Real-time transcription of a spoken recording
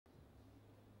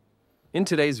In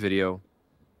today's video,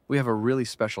 we have a really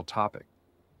special topic.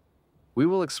 We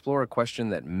will explore a question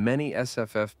that many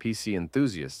SFF PC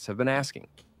enthusiasts have been asking: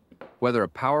 whether a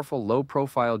powerful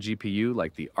low-profile GPU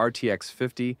like the RTX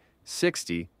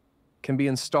 5060 can be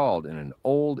installed in an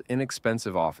old,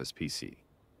 inexpensive office PC.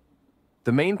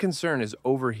 The main concern is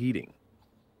overheating.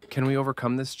 Can we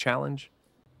overcome this challenge?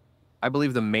 I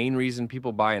believe the main reason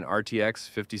people buy an RTX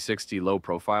 5060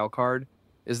 low-profile card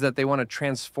is that they want to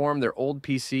transform their old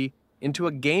PC into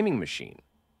a gaming machine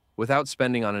without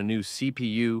spending on a new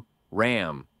CPU,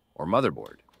 RAM, or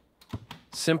motherboard.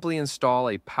 Simply install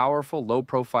a powerful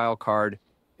low-profile card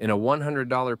in a $100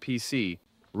 PC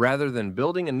rather than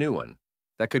building a new one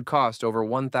that could cost over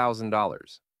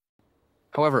 $1,000.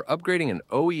 However, upgrading an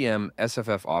OEM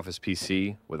SFF office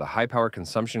PC with a high-power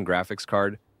consumption graphics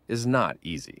card is not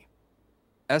easy.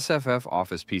 SFF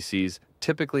office PCs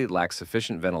typically lack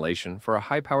sufficient ventilation for a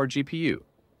high-power GPU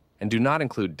and do not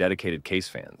include dedicated case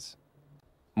fans.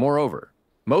 Moreover,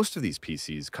 most of these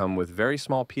PCs come with very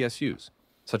small PSUs,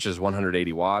 such as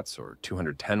 180 watts or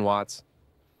 210 watts.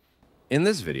 In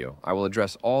this video, I will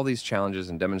address all these challenges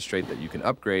and demonstrate that you can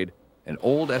upgrade an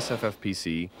old SFF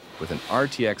PC with an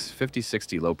RTX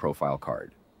 5060 low-profile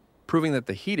card, proving that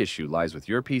the heat issue lies with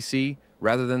your PC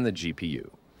rather than the GPU.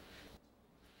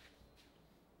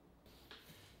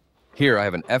 Here I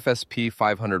have an FSP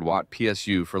 500-watt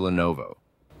PSU for Lenovo.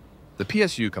 The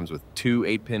PSU comes with two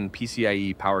 8-pin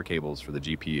PCIe power cables for the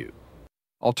GPU.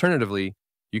 Alternatively,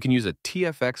 you can use a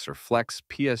TFX or Flex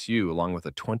PSU along with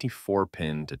a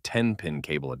 24-pin to 10-pin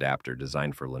cable adapter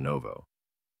designed for Lenovo.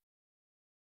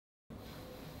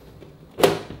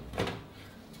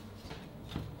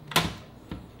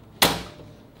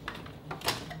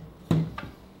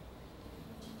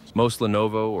 Most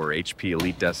Lenovo or HP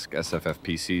EliteDesk SFF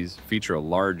PCs feature a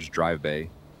large drive bay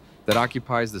that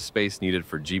occupies the space needed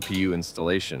for GPU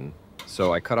installation,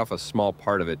 so I cut off a small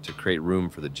part of it to create room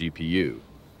for the GPU.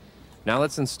 Now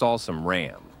let's install some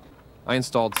RAM. I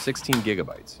installed 16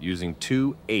 gigabytes using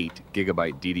two 8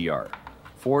 gigabyte DDR,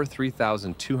 four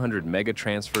 3200 mega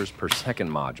transfers per second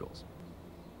modules.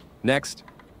 Next,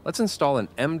 let's install an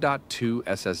M.2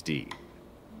 SSD.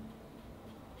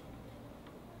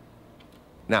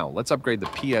 Now, let's upgrade the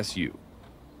PSU.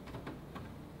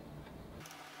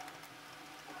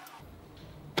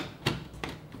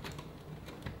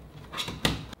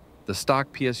 The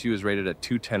stock PSU is rated at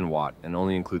 210 watt and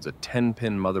only includes a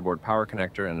 10-pin motherboard power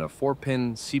connector and a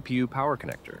 4-pin CPU power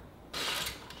connector.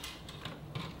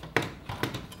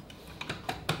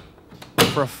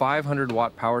 For a 500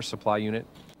 watt power supply unit,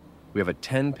 we have a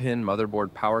 10-pin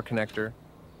motherboard power connector,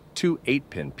 two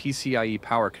 8-pin PCIe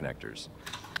power connectors,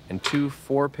 and two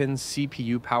 4-pin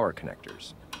CPU power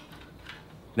connectors.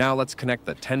 Now let's connect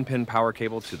the 10-pin power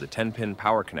cable to the 10-pin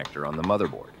power connector on the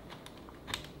motherboard.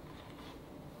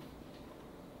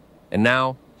 And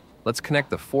now, let's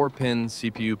connect the 4-pin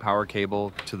CPU power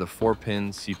cable to the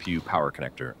 4-pin CPU power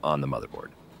connector on the motherboard.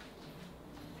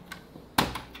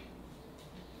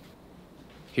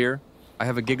 Here, I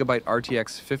have a Gigabyte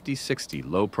RTX 5060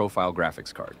 low-profile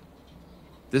graphics card.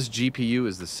 This GPU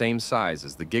is the same size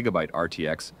as the Gigabyte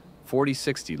RTX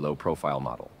 4060 low-profile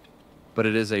model, but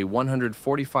it is a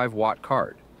 145-watt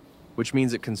card, which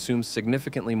means it consumes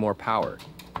significantly more power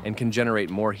and can generate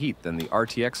more heat than the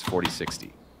RTX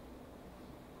 4060.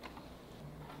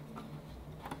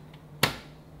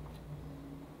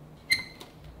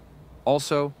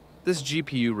 Also, this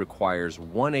GPU requires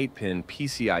one 8-pin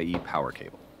PCIe power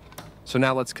cable. So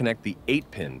now let's connect the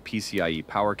 8-pin PCIe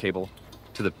power cable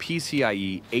to the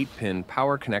PCIe 8-pin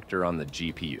power connector on the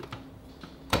GPU.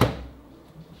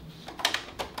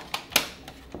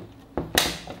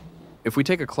 If we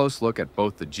take a close look at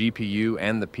both the GPU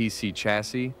and the PC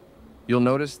chassis, you'll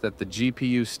notice that the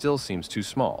GPU still seems too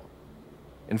small.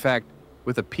 In fact,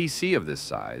 with a PC of this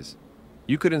size,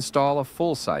 you could install a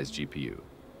full-size GPU.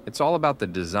 It's all about the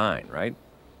design, right?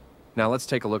 Now let's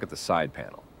take a look at the side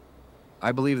panel.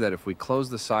 I believe that if we close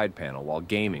the side panel while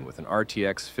gaming with an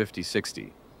RTX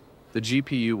 5060, the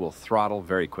GPU will throttle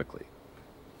very quickly.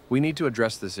 We need to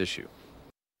address this issue.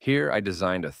 Here I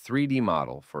designed a 3D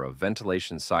model for a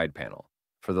ventilation side panel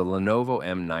for the Lenovo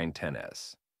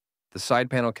M910s. The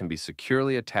side panel can be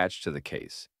securely attached to the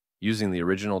case using the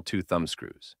original two thumb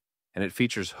screws, and it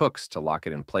features hooks to lock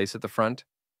it in place at the front,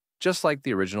 just like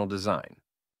the original design.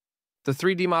 The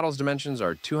 3D model's dimensions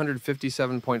are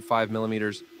 257.5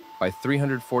 millimeters by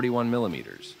 341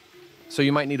 millimeters, so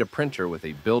you might need a printer with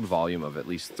a build volume of at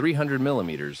least 300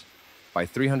 millimeters by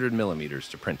 300 millimeters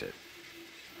to print it.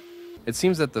 It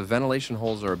seems that the ventilation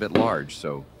holes are a bit large,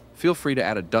 so feel free to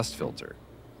add a dust filter.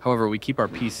 However, we keep our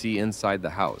PC inside the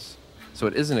house, so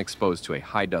it isn't exposed to a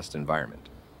high-dust environment.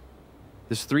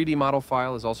 This 3D model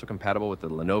file is also compatible with the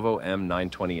Lenovo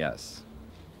M920s.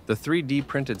 The 3D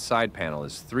printed side panel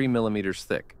is 3 mm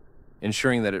thick,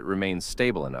 ensuring that it remains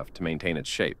stable enough to maintain its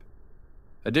shape.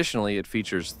 Additionally, it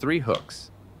features 3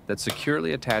 hooks that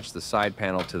securely attach the side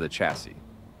panel to the chassis.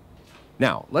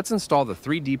 Now, let's install the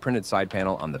 3D printed side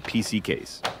panel on the PC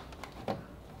case.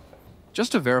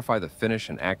 Just to verify the finish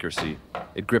and accuracy,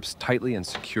 it grips tightly and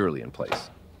securely in place.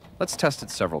 Let's test it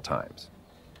several times.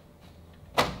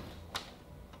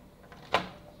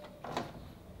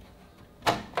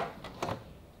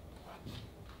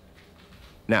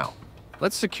 Now,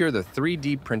 let's secure the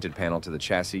 3D printed panel to the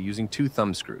chassis using 2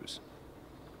 thumb screws.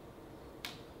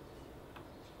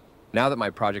 Now that my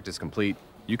project is complete,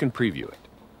 you can preview it.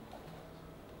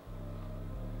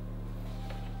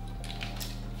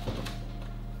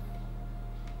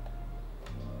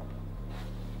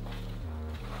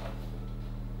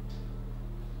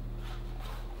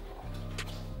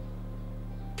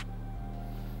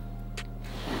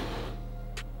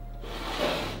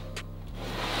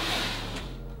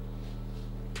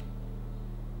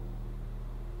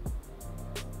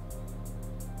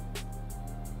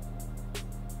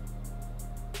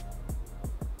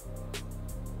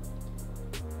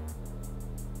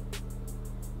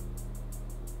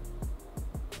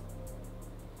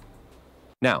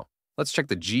 Now, let's check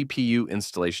the GPU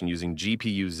installation using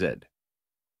GPU-Z.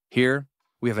 Here,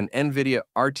 we have an NVIDIA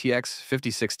RTX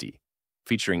 5060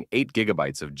 featuring 8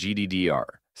 GB of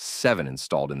GDDR7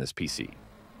 installed in this PC.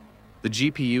 The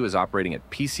GPU is operating at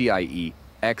PCIe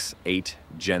X8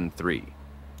 Gen 3,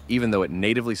 even though it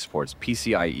natively supports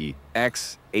PCIe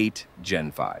X8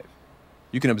 Gen 5.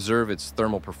 You can observe its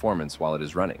thermal performance while it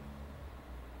is running.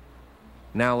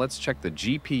 Now let's check the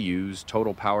GPU's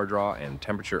total power draw and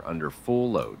temperature under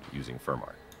full load using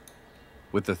firmware.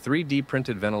 With the 3D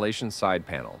printed ventilation side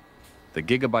panel, the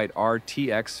Gigabyte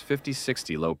RTX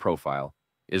 5060 low profile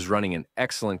is running in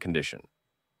excellent condition.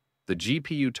 The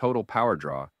GPU total power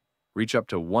draw reach up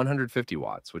to 150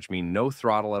 watts, which means no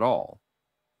throttle at all.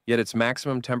 Yet its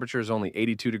maximum temperature is only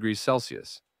 82 degrees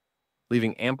Celsius,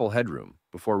 leaving ample headroom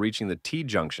before reaching the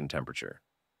T-junction temperature.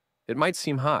 It might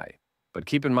seem high, but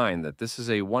keep in mind that this is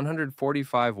a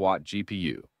 145-watt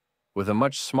GPU with a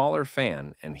much smaller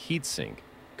fan and heatsink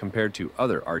compared to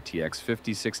other RTX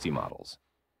 5060 models.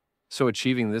 So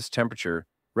achieving this temperature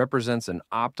represents an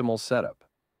optimal setup.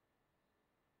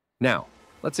 Now,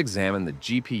 let's examine the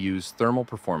GPU's thermal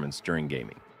performance during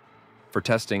gaming. For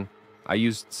testing, I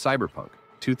used Cyberpunk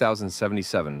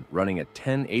 2077 running at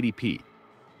 1080p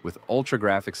with ultra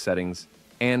graphics settings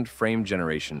and frame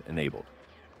generation enabled.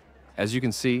 As you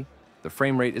can see, the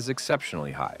frame rate is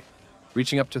exceptionally high,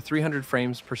 reaching up to 300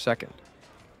 frames per second.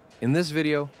 In this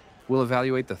video, we'll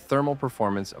evaluate the thermal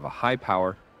performance of a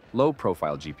high-power,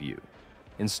 low-profile GPU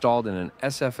installed in an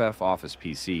SFF office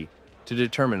PC to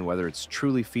determine whether it's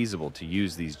truly feasible to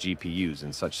use these GPUs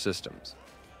in such systems.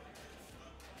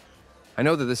 I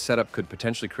know that this setup could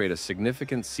potentially create a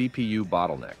significant CPU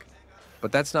bottleneck,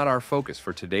 but that's not our focus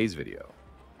for today's video.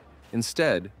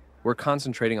 Instead, we're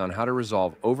concentrating on how to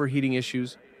resolve overheating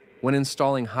issues when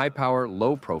installing high-power,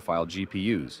 low-profile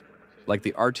GPUs, like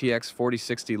the RTX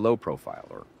 4060 low profile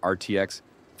or RTX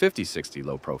 5060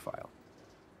 low profile.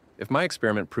 If my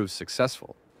experiment proves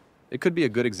successful, it could be a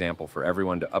good example for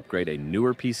everyone to upgrade a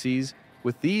newer PCs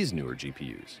with these newer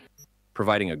GPUs,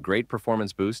 providing a great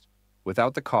performance boost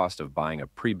without the cost of buying a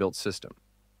pre-built system.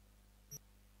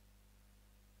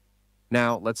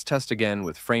 Now, let's test again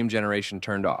with frame generation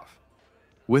turned off.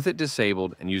 With it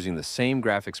disabled and using the same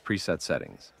graphics preset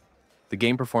settings, the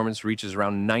game performance reaches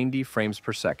around 90 frames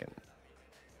per second.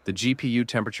 The GPU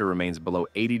temperature remains below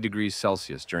 80 degrees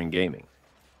Celsius during gaming.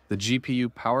 The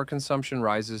GPU power consumption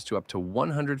rises to up to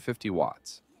 150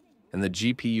 watts, and the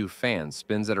GPU fan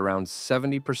spins at around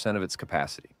 70% of its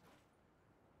capacity.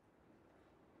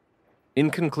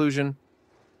 In conclusion,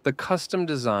 the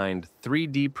custom-designed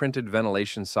 3D printed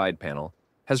ventilation side panel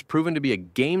has proven to be a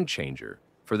game changer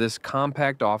for this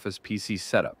compact office PC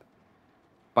setup.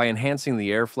 By enhancing the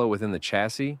airflow within the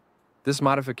chassis, this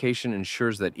modification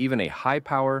ensures that even a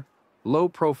high-power,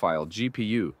 low-profile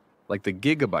GPU like the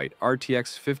Gigabyte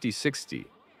RTX 5060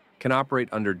 can operate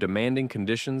under demanding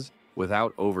conditions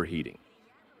without overheating.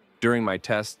 During my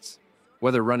tests,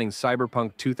 whether running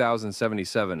Cyberpunk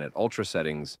 2077 at ultra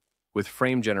settings with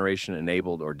frame generation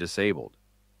enabled or disabled,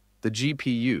 the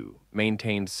GPU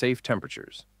maintained safe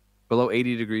temperatures, below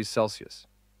 80 degrees Celsius.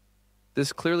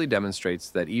 This clearly demonstrates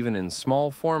that even in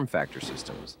small form factor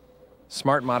systems,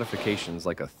 smart modifications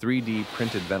like a 3D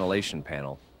printed ventilation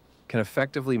panel can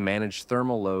effectively manage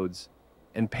thermal loads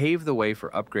and pave the way for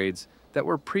upgrades that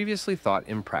were previously thought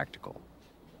impractical.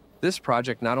 This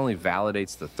project not only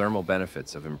validates the thermal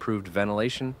benefits of improved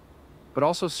ventilation, but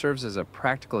also serves as a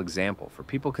practical example for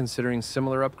people considering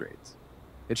similar upgrades.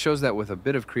 It shows that with a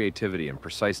bit of creativity and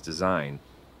precise design,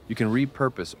 you can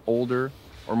repurpose older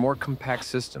or more compact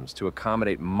systems to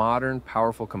accommodate modern,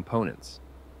 powerful components,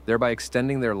 thereby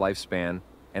extending their lifespan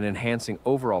and enhancing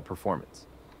overall performance.